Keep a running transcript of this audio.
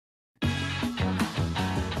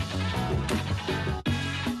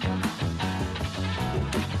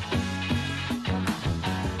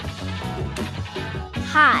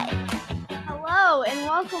Hi. Hello, and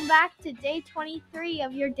welcome back to day 23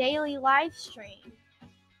 of your daily live stream.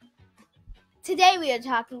 Today we are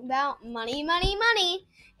talking about money, money, money,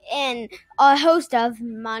 and a host of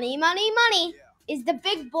Money, Money, Money is the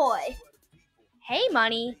big boy. Hey,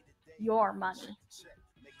 money, your money.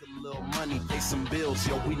 Make a little money, pay some bills,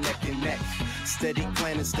 yo, we neck and neck. Steady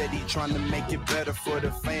planning, steady trying to make it better for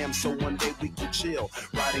the fam, so one day we can chill.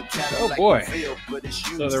 Riding cattle Oh boy.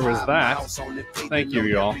 So there was that. Thank you,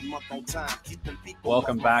 y'all.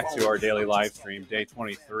 Welcome back to our daily live stream, day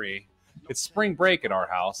 23. It's spring break at our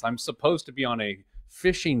house. I'm supposed to be on a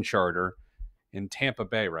fishing charter in Tampa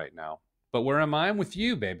Bay right now. But where am I? I'm with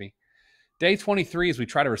you, baby. Day 23 as we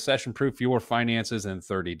try to recession-proof your finances in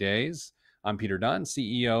 30 days. I'm Peter Dunn,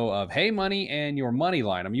 CEO of Hey Money and Your Money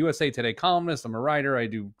Line. I'm USA Today columnist. I'm a writer. I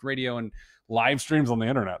do radio and live streams on the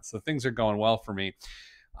internet. So things are going well for me.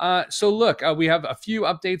 Look, we have a few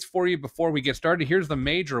updates for you before we get started. Here's the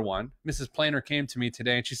major one. Mrs. Planner came to me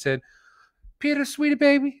today and she said, Peter, sweetie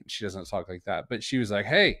baby. She doesn't talk like that, but she was like,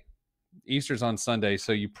 hey, Easter's on Sunday,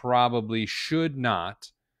 so you probably should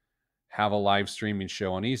not have a live streaming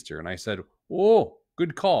show on Easter. And I said, oh,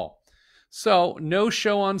 good call. So no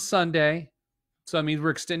show on Sunday. So that means we're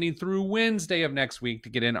extending through Wednesday of next week to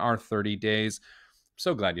get in our 30 days.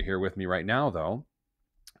 So glad you're here with me right now, though.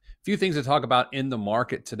 A few things to talk about in the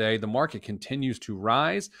market today. The market continues to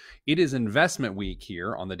rise. It is investment week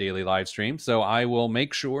here on the daily live stream. So I will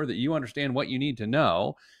make sure that you understand what you need to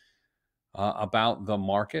know about the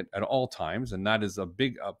market at all times. And that is a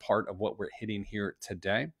big part of what we're hitting here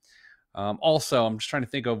today. Also, I'm just trying to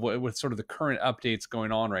think of what's sort of the current updates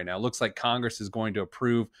going on right now. It looks like Congress is going to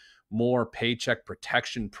approve more Paycheck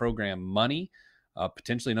Protection Program money,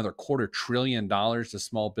 potentially another $250 billion to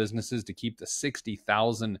small businesses to keep the 60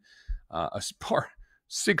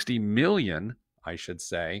 million, I should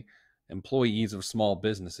say, employees of small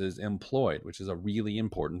businesses employed, which is a really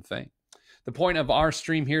important thing. The point of our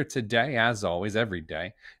stream here today, as always, every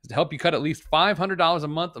day, is to help you cut at least $500 a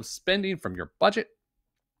month of spending from your budget.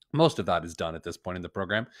 Most of that is done at this point in the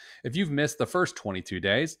program. If you've missed the first 22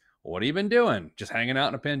 days, what have you been doing? Just hanging out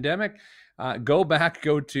in a pandemic? Go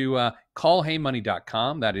to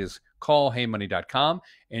callheymoney.com. That is callheymoney.com.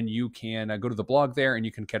 And you can go to the blog there and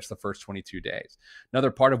you can catch the first 22 days.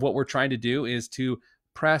 Another part of what we're trying to do is to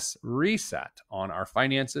press reset on our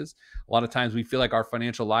finances. A lot of times we feel like our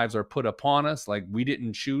financial lives are put upon us, like we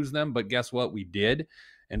didn't choose them, but guess what? We did.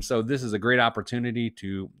 And so this is a great opportunity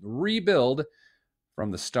to rebuild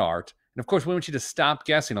from the start. And of course, we want you to stop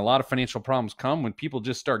guessing. A lot of financial problems come when people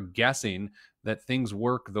just start guessing that things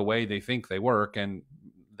work the way they think they work, and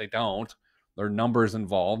they don't. There are numbers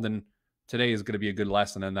involved, and today is going to be a good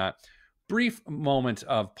lesson in that. Brief moment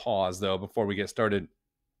of pause, though, before we get started.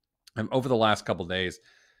 Over the last couple of days,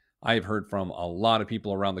 I have heard from a lot of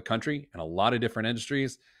people around the country and a lot of different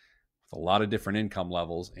industries with a lot of different income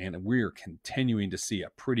levels, and we're continuing to see a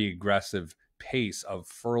pretty aggressive pace of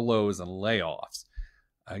furloughs and layoffs.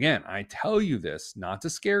 Again, I tell you this not to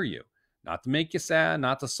scare you, not to make you sad,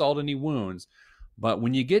 not to salt any wounds, but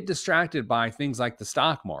when you get distracted by things like the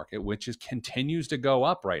stock market, which continues to go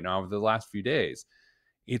up right now over the last few days,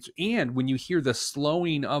 and when you hear the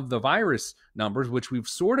slowing of the virus numbers, which we've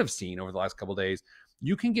sort of seen over the last couple of days,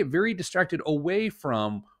 you can get very distracted away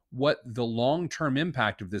from what the long-term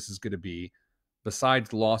impact of this is going to be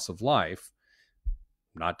besides loss of life.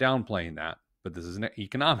 I'm not downplaying that, but this is an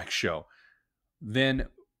economic show. Then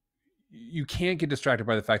you can't get distracted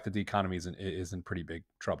by the fact that the economy is in pretty big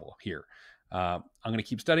trouble here. I'm going to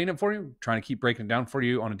keep studying it for you, trying to keep breaking it down for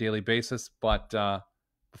you on a daily basis. But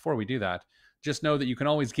before we do that, just know that you can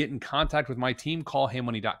always get in contact with my team,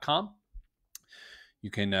 callheymoney.com. You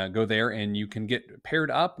can go there and you can get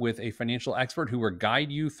paired up with a financial expert who will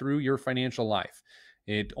guide you through your financial life.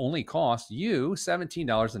 It only costs you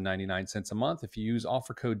 $17.99 a month if you use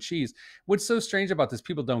offer code CHEESE. What's so strange about this,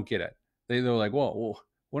 people don't get it. They're like, whoa,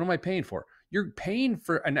 what am I paying for? You're paying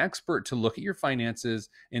for an expert to look at your finances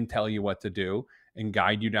and tell you what to do and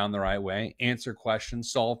guide you down the right way, answer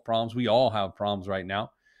questions, solve problems. We all have problems right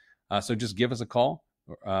now. So just give us a call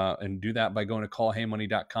and do that by going to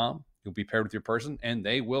callheymoney.com. You'll be paired with your person and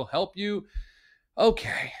they will help you.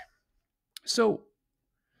 Okay. So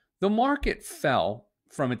the market fell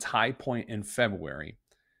from its high point in February,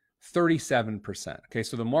 37%. Okay.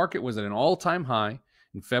 So the market was at an all-time high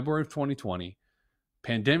in February of 2020.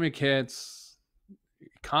 Pandemic hits,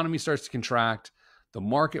 economy starts to contract, the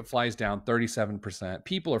market flies down 37%.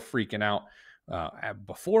 People are freaking out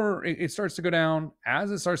before it starts to go down, as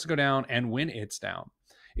it starts to go down, and when it's down.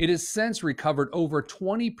 It has since recovered over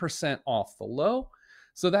 20% off the low.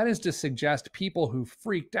 So that is to suggest people who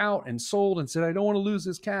freaked out and sold and said, I don't want to lose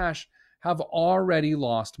this cash, have already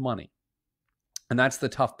lost money. And that's the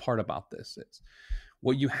tough part about this is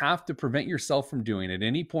what you have to prevent yourself from doing at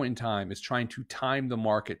any point in time is trying to time the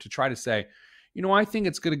market to try to say, I think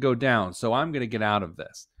it's going to go down, so I'm going to get out of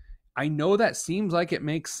this. I know that seems like it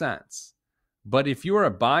makes sense, but if you're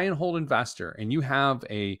a buy and hold investor and you have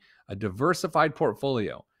a diversified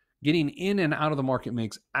portfolio, getting in and out of the market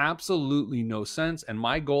makes absolutely no sense. And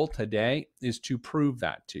my goal today is to prove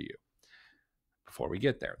that to you. Before we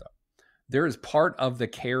get there, though, there is part of the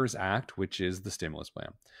CARES Act, which is the stimulus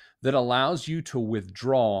plan, that allows you to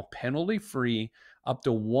withdraw penalty-free up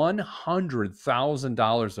to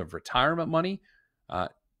 $100,000 of retirement money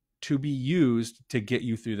to be used to get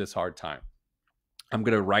you through this hard time. I'm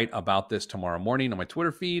going to write about this tomorrow morning on my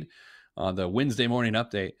Twitter feed, the Wednesday morning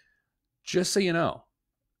update. Just so you know,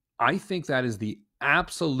 I think that is the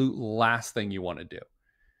absolute last thing you want to do.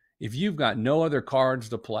 If you've got no other cards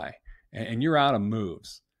to play and you're out of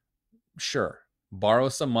moves, sure, borrow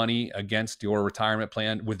some money against your retirement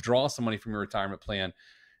plan, withdraw some money from your retirement plan,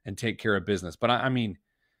 and take care of business. But I mean,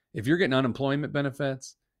 if you're getting unemployment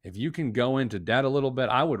benefits, if you can go into debt a little bit,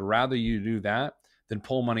 I would rather you do that than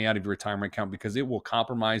pull money out of your retirement account because it will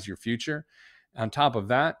compromise your future. On top of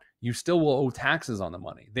that, you still will owe taxes on the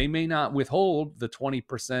money. They may not withhold the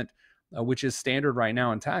 20%, which is standard right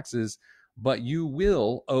now in taxes, but you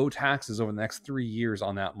will owe taxes over the next 3 years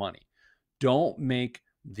on that money. Don't make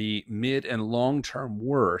the mid and long term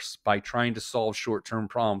worse by trying to solve short-term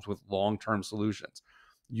problems with long-term solutions.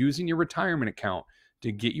 Using your retirement account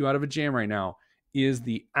to get you out of a jam right now is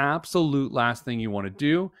the absolute last thing you want to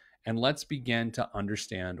do. And let's begin to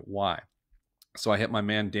understand why. So I hit my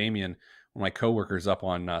man Damien, one of my coworkers, up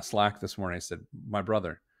on Slack this morning. I said, my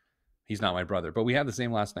brother, he's not my brother, but we have the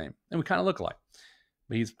same last name and we kind of look alike,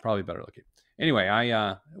 but he's probably better looking. Anyway,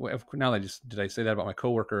 now did I say that about my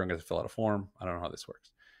coworker? I'm going to fill out a form. I don't know how this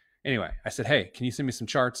works. Anyway, I said, hey, can you send me some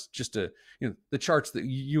charts? Just to, the charts that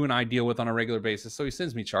you and I deal with on a regular basis. So he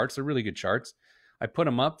sends me charts. They're really good charts. I put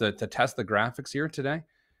them up to test the graphics here today.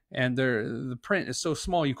 And the print is so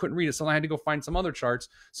small you couldn't read it. So I had to go find some other charts.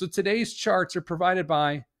 So today's charts are provided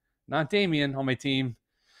by, not Damien on my team,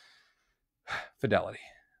 Fidelity.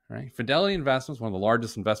 Right? Fidelity Investments, one of the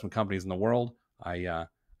largest investment companies in the world. I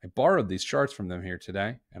borrowed these charts from them here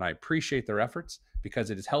today, and I appreciate their efforts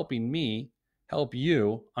because it is helping me help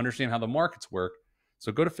you understand how the markets work.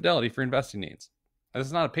 So go to Fidelity for investing needs. This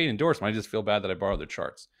is not a paid endorsement. I just feel bad that I borrowed their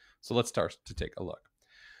charts. So let's start to take a look.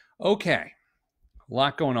 Okay, a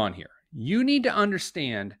lot going on here. You need to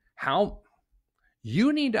understand how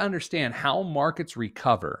markets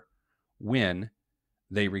recover when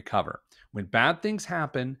they recover. When bad things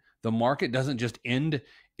happen, the market doesn't just end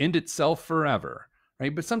itself forever,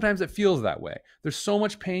 right? But sometimes it feels that way. There's so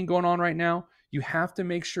much pain going on right now. You have to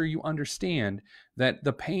make sure you understand that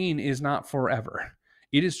the pain is not forever.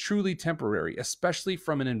 It is truly temporary, especially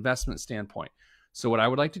from an investment standpoint. So what I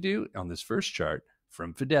would like to do on this first chart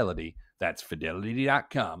from Fidelity, that's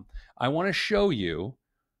fidelity.com, I want to show you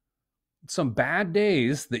some bad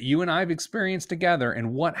days that you and I have experienced together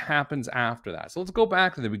and what happens after that. So let's go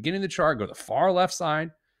back to the beginning of the chart, go to the far left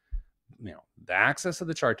side, the axis of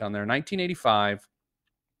the chart down there, 1985.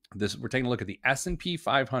 We're taking a look at the S&P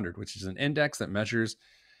 500, which is an index that measures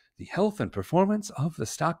the health and performance of the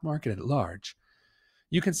stock market at large.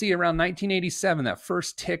 You can see around 1987, that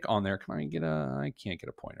first tick on there. I can't get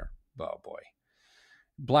a pointer. Oh boy.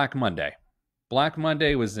 Black Monday. Black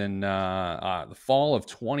Monday was in the fall of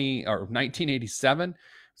 1987. It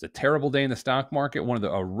was a terrible day in the stock market,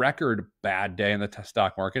 a record bad day in the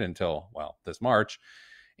stock market until, this March.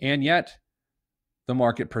 And yet the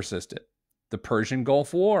market persisted. The Persian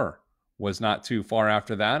Gulf War was not too far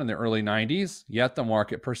after that in the early 90s, yet the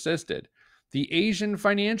market persisted. The Asian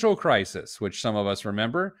financial crisis, which some of us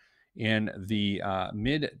remember in the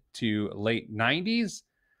mid to late 90s.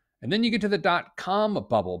 And then you get to the dot-com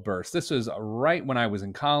bubble burst. This was right when I was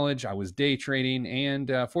in college. I was day trading,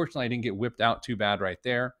 and fortunately, I didn't get whipped out too bad right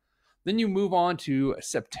there. Then you move on to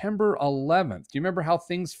September 11th. Do you remember how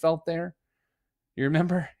things felt there? You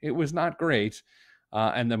remember? It was not great.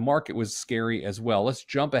 And the market was scary as well. Let's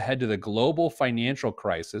jump ahead to the global financial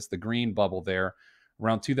crisis, the green bubble there,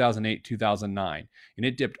 around 2008, 2009. And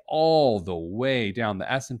it dipped all the way down,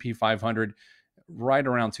 the S&P 500, right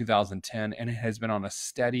around 2010, and it has been on a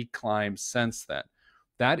steady climb since then.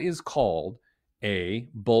 That is called a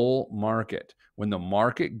bull market. When the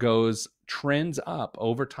market trends up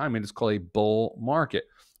over time, it is called a bull market.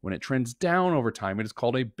 When it trends down over time, it is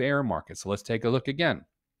called a bear market. So let's take a look again.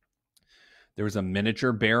 There was a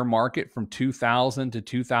miniature bear market from 2000 to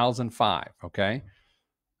 2005, okay?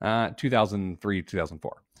 2003,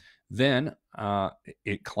 2004. Then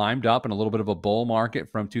it climbed up in a little bit of a bull market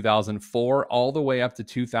from 2004 all the way up to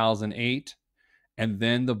 2008. And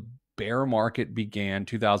then the bear market began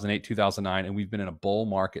 2008, 2009, and we've been in a bull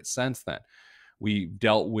market since then. We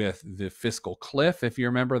dealt with the fiscal cliff, if you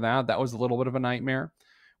remember that. That was a little bit of a nightmare.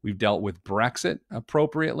 We've dealt with Brexit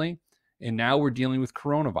appropriately, and now we're dealing with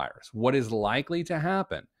coronavirus. What is likely to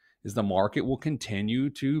happen is the market will continue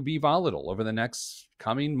to be volatile over the next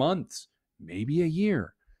coming months, maybe a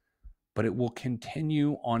year, but it will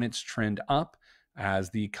continue on its trend up as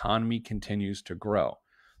the economy continues to grow.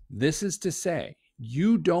 This is to say,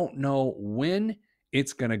 you don't know when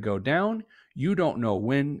it's going to go down. You don't know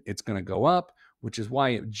when it's going to go up, which is why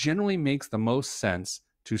it generally makes the most sense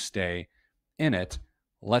to stay in it.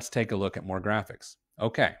 Let's take a look at more graphics.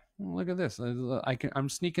 Okay, look at this. I'm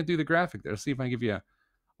sneaking through the graphic there. See if I can give you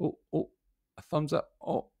a thumbs up.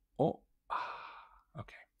 Okay.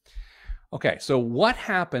 Okay, so what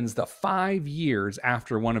happens the 5 years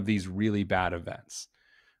after one of these really bad events?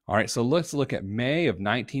 All right, so let's look at May of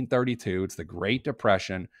 1932. It's the Great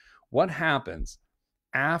Depression. What happens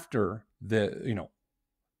after let's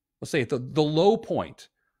say at the low point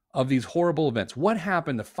of these horrible events? What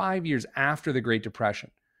happened the 5 years after the Great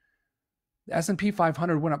Depression? The S&P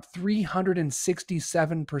 500 went up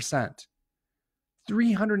 367%.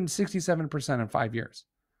 367% in 5 years.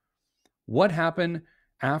 What happened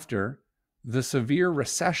after the severe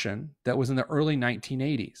recession that was in the early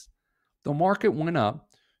 1980s? The market went up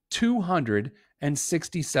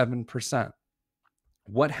 267%.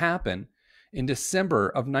 What happened in December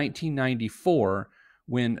of 1994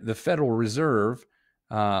 when the Federal Reserve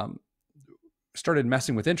started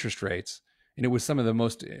messing with interest rates, and it was some of the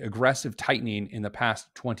most aggressive tightening in the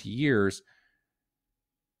past 20 years?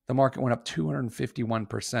 The market went up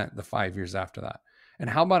 251% the 5 years after that. And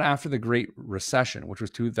how about after the Great Recession, which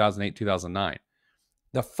was 2008, 2009?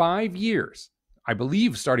 The 5 years, I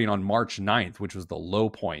believe starting on March 9th, which was the low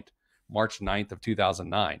point, March 9th of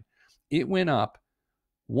 2009, it went up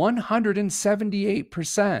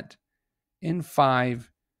 178% in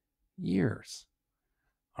 5 years.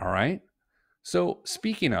 All right. So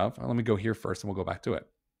speaking of, let me go here first and we'll go back to it.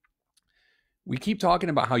 We keep talking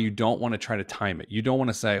about how you don't want to try to time it. You don't want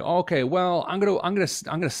to say, okay, well, I'm gonna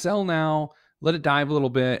sell now, let it dive a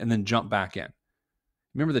little bit, and then jump back in.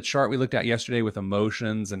 Remember the chart we looked at yesterday with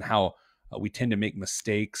emotions and how we tend to make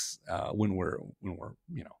mistakes when we're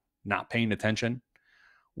not paying attention?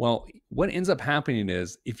 Well, what ends up happening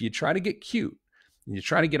is if you try to get cute and you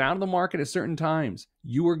try to get out of the market at certain times,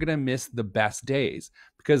 you are going to miss the best days,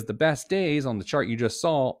 because the best days on the chart you just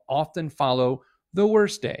saw often follow the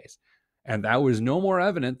worst days. And that was no more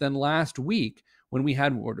evident than last week when we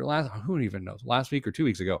had, who even knows, last week or 2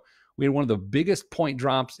 weeks ago, we had one of the biggest point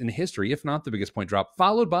drops in history, if not the biggest point drop,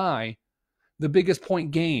 followed by the biggest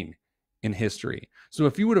point gain in history. So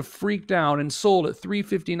if you would have freaked out and sold at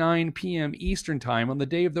 3:59 p.m. Eastern time on the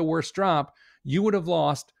day of the worst drop, you would have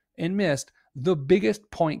lost and missed the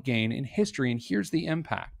biggest point gain in history. And here's the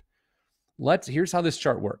impact. Here's how this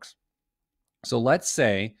chart works. So let's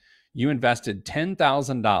say you invested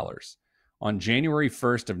 $10,000 on January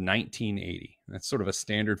 1st of 1980. That's sort of a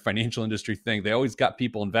standard financial industry thing. They always got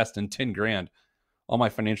people investing 10 grand. All my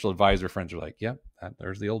financial advisor friends are like, yep,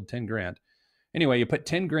 there's the old 10 grand. Anyway, you put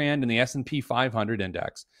 10 grand in the S&P 500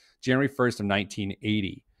 index, January 1st of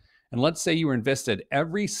 1980. And let's say you were invested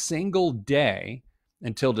every single day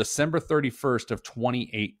until December 31st of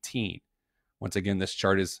 2018. Once again, this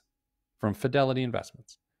chart is from Fidelity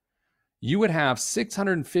Investments. You would have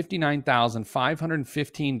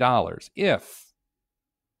 $659,515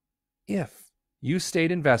 if you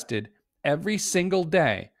stayed invested every single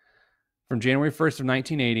day from January 1st of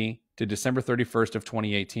 1980 to December 31st of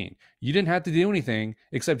 2018. You didn't have to do anything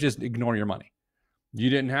except just ignore your money.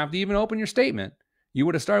 You didn't have to even open your statement. You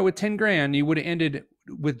would have started with 10 grand. You would have ended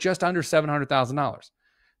with just under $700,000.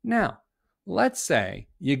 Now, let's say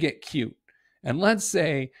you get cute. And let's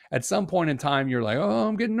say at some point in time, you're like, oh,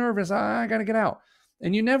 I'm getting nervous. I got to get out.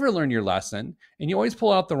 And you never learn your lesson. And you always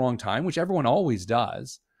pull out the wrong time, which everyone always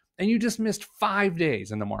does. And you just missed 5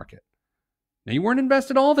 days in the market. Now, you weren't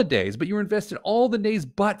invested all the days, but you were invested all the days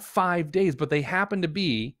but 5 days. But they happen to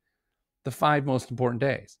be the 5 most important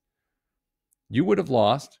days. You would have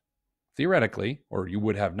lost, theoretically, or you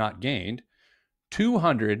would have not gained,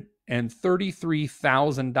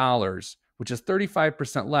 $233,000, which is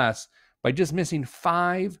 35% less, by just missing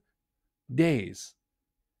 5 days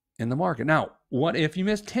in the market. Now, what if you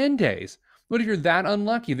missed 10 days? What if you're that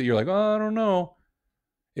unlucky that you're like, oh, I don't know?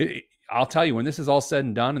 I'll tell you, when this is all said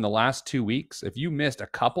and done in the last 2 weeks, if you missed a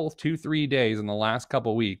couple, 2-3 days in the last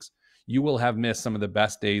couple weeks, you will have missed some of the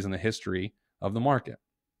best days in the history of the market.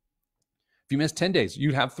 If you missed 10 days,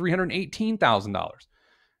 you'd have $318,000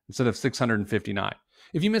 instead of $659,000.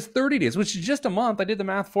 If you missed 30 days, which is just a month, I did the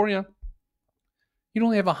math for you, you'd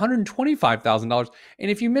only have $125,000.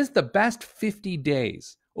 And if you missed the best 50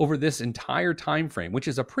 days over this entire time frame, which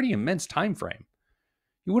is a pretty immense time frame,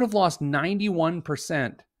 you would have lost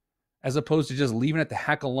 91% as opposed to just leaving it the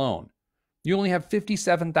heck alone. You only have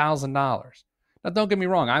 $57,000. Now, don't get me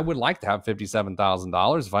wrong. I would like to have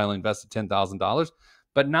 $57,000 if I only invested $10,000,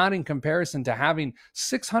 but not in comparison to having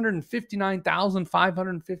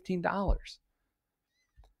 $659,515.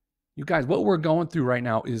 You guys, what we're going through right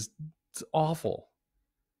now is it's awful.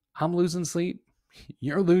 I'm losing sleep.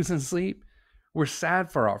 You're losing sleep. We're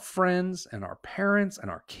sad for our friends and our parents and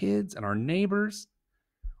our kids and our neighbors,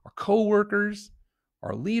 our coworkers,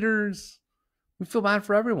 our leaders. We feel bad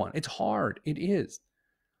for everyone. It's hard. It is.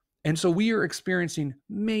 And so we are experiencing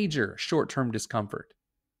major short-term discomfort.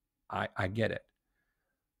 I get it.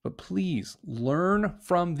 But please learn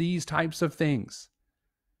from these types of things.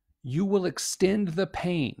 You will extend the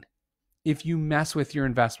pain if you mess with your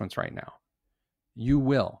investments right now. You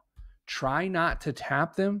will. Try not to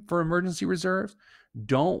tap them for emergency reserves.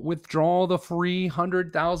 Don't withdraw the free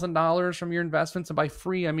 $100,000 from your investments. And by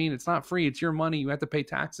free, I mean it's not free. It's your money. You have to pay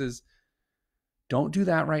taxes. Don't do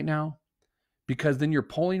that right now, because then you're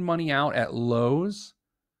pulling money out at lows,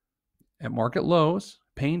 at market lows,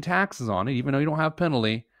 paying taxes on it, even though you don't have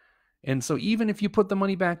penalty. And so even if you put the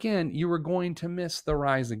money back in, you are going to miss the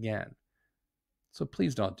rise again. So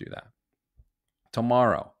please don't do that.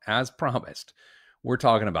 Tomorrow, as promised, we're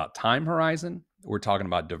talking about time horizon. We're talking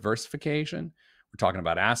about diversification. We're talking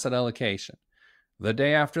about asset allocation. The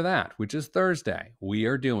day after that, which is Thursday, we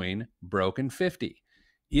are doing Broken 50.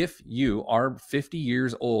 If you are 50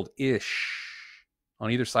 years old-ish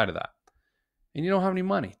on either side of that, and you don't have any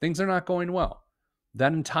money, things are not going well,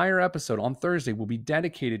 that entire episode on Thursday will be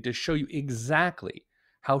dedicated to show you exactly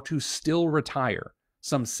how to still retire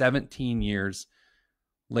some 17 years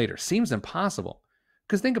later. Seems impossible.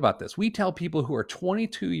 Because think about this. We tell people who are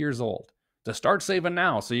 22 years old to start saving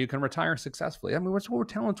now so you can retire successfully. I mean, that's what we're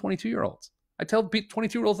telling 22-year-olds. I tell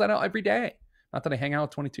 22-year-olds that out every day. Not that I hang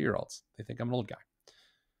out with 22-year-olds. They think I'm an old guy.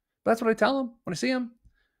 But that's what I tell them when I see them.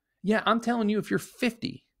 Yeah, I'm telling you, if you're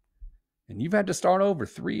 50 and you've had to start over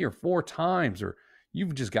 3 or 4 times, or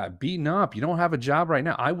you've just got beaten up, you don't have a job right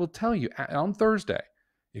now, I will tell you on Thursday,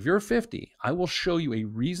 if you're 50, I will show you a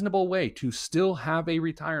reasonable way to still have a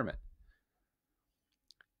retirement.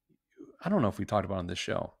 I don't know if we talked about it on this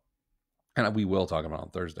show, and we will talk about it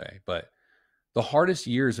on Thursday, but the hardest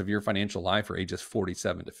years of your financial life are ages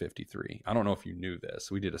 47 to 53. I don't know if you knew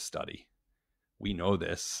this. We did a study. We know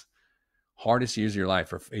this. Hardest years of your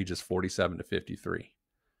life are ages 47 to 53.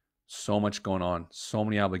 So much going on, so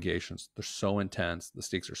many obligations. They're so intense. The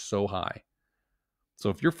stakes are so high. So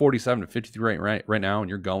if you're 47 to 53 right now and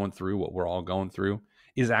you're going through what we're all going through,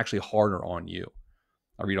 it is actually harder on you.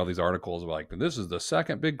 I read all these articles like, this is the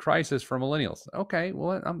second big crisis for millennials. Okay,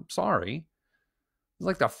 well, I'm sorry. It's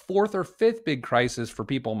like the 4th or 5th big crisis for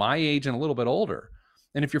people my age and a little bit older.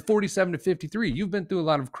 And if you're 47 to 53, you've been through a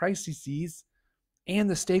lot of crises, and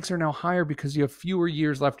the stakes are now higher because you have fewer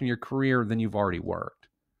years left in your career than you've already worked.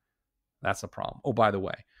 That's a problem. Oh, by the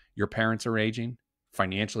way, your parents are aging,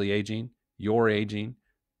 financially aging, you're aging,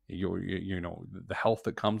 you know, the health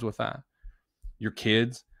that comes with that. Your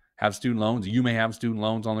kids have student loans. You may have student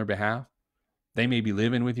loans on their behalf. They may be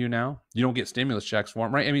living with you now. You don't get stimulus checks for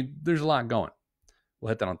them, right? I mean, there's a lot going. We'll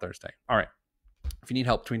hit that on Thursday. All right. If you need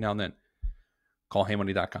help between now and then, call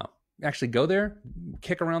heymoney.com. Actually go there,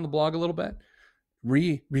 kick around the blog a little bit,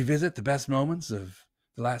 revisit the best moments of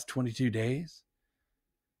the last 22 days.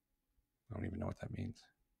 I don't even know what that means.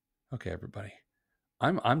 Okay, everybody.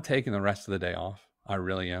 I'm taking the rest of the day off. I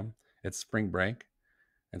really am. It's spring break.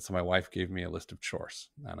 And so my wife gave me a list of chores,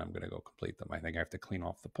 and I'm going to go complete them. I think I have to clean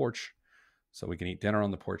off the porch so we can eat dinner on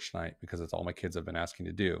the porch tonight, because it's all my kids have been asking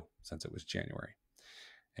to do since it was January.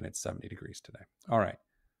 And it's 70 degrees today. All right.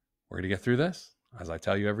 We're going to get through this. As I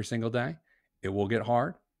tell you every single day, it will get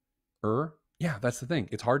hard. Yeah, that's the thing.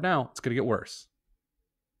 It's hard now. It's going to get worse.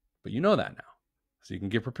 But you know that now. So you can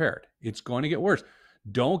get prepared. It's going to get worse.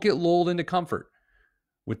 Don't get lulled into comfort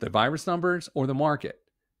with the virus numbers or the market,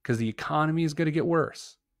 because the economy is going to get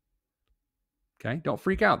worse. Okay? Don't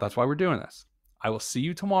freak out. That's why we're doing this. I will see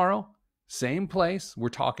you tomorrow. Same place. We're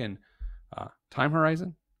talking time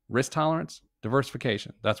horizon, risk tolerance,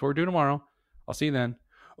 diversification. That's what we're doing tomorrow. I'll see you then.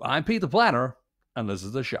 I'm Pete the Planner, and this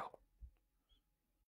is the show.